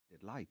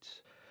electric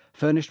lights,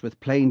 furnished with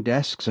plain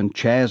desks and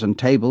chairs and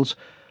tables,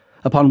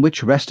 upon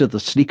which rested the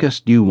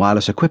sleekest new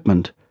wireless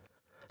equipment.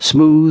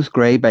 Smooth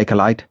grey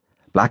Bakelite,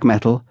 black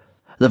metal,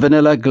 the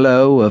vanilla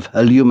glow of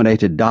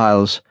illuminated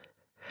dials.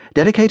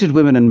 Dedicated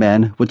women and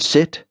men would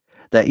sit,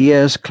 their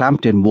ears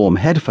clamped in warm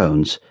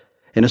headphones,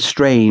 in a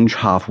strange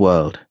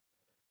half-world.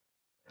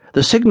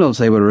 The signals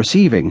they were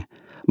receiving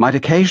might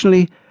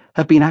occasionally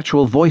have been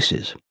actual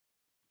voices,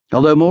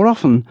 although more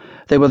often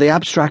they were the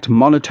abstract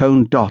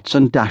monotone dots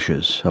and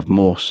dashes of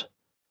Morse.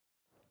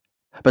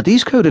 But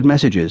these coded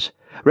messages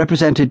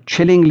represented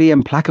chillingly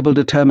implacable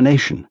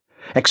determination,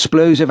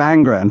 explosive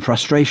anger and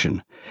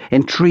frustration,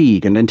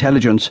 intrigue and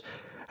intelligence,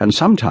 and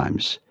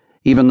sometimes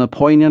even the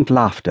poignant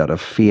laughter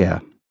of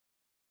fear.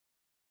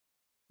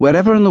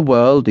 Wherever in the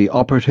world the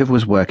operative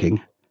was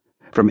working,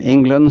 from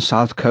England's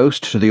south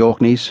coast to the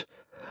Orkneys,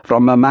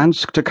 from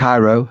Murmansk to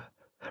Cairo,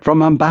 from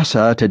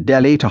Mombasa to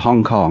Delhi to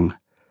Hong Kong,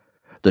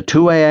 the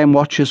 2 a.m.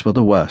 watches were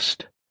the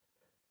worst.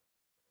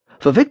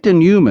 For Victor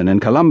Newman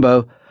in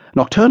Colombo,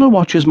 nocturnal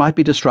watches might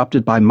be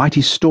disrupted by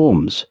mighty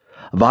storms,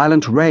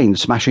 violent rain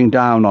smashing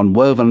down on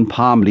woven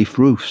palm leaf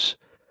roofs.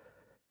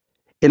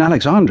 In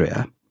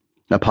Alexandria,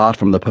 apart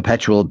from the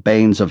perpetual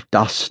banes of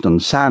dust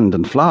and sand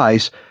and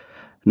flies,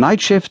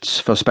 night shifts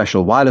for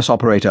special wireless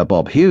operator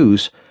Bob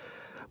Hughes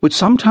would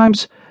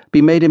sometimes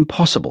be made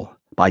impossible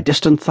by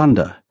distant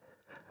thunder,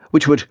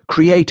 which would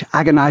create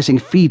agonizing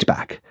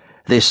feedback,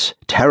 this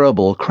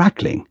terrible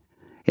crackling,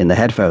 in the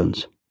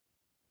headphones.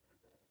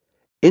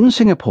 In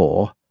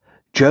Singapore,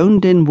 Joan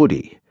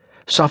Dinwoodie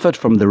suffered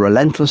from the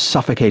relentless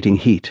suffocating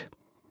heat,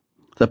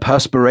 the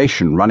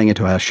perspiration running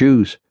into her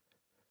shoes.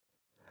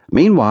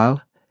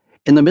 Meanwhile,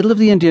 in the middle of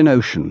the Indian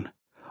Ocean,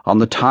 on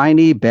the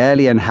tiny,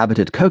 barely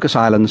inhabited Cocos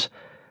Islands,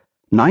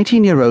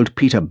 19-year-old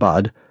Peter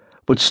Budd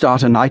would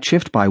start a night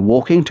shift by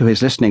walking to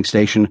his listening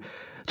station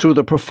through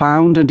the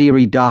profound and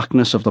eerie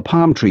darkness of the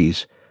palm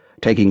trees,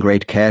 taking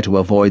great care to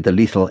avoid the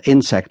lethal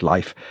insect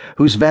life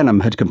whose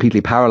venom had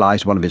completely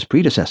paralyzed one of his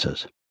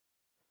predecessors.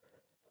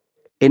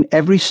 In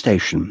every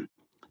station,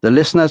 the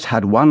listeners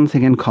had one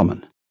thing in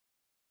common.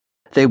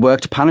 They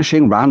worked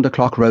punishing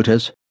round-the-clock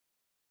rotas,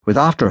 with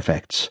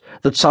after-effects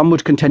that some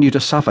would continue to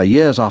suffer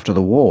years after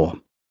the war.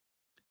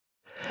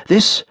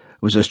 This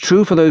was as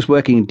true for those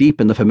working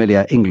deep in the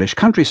familiar English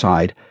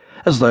countryside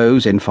as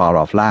those in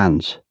far-off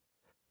lands.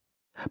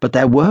 But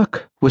their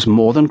work was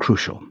more than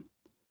crucial.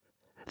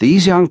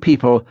 These young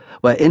people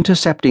were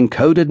intercepting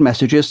coded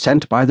messages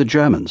sent by the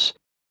Germans,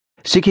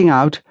 seeking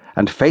out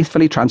and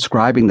faithfully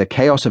transcribing the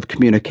chaos of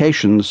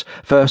communications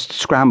first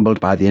scrambled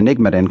by the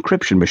Enigma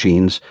encryption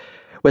machines,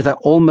 with their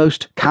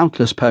almost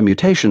countless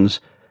permutations,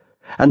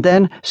 and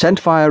then sent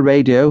via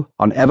radio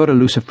on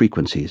ever-elusive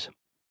frequencies.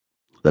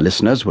 The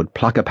listeners would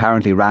pluck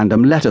apparently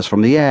random letters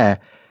from the air,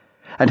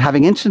 and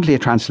having instantly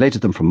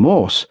translated them from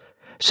Morse,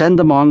 send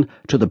them on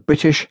to the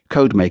British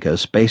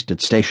codemakers based at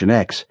Station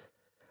X,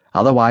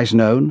 otherwise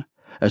known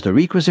as the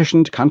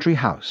requisitioned country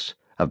house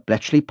of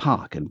Bletchley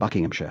Park in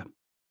Buckinghamshire.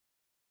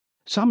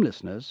 Some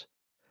listeners,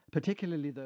 particularly those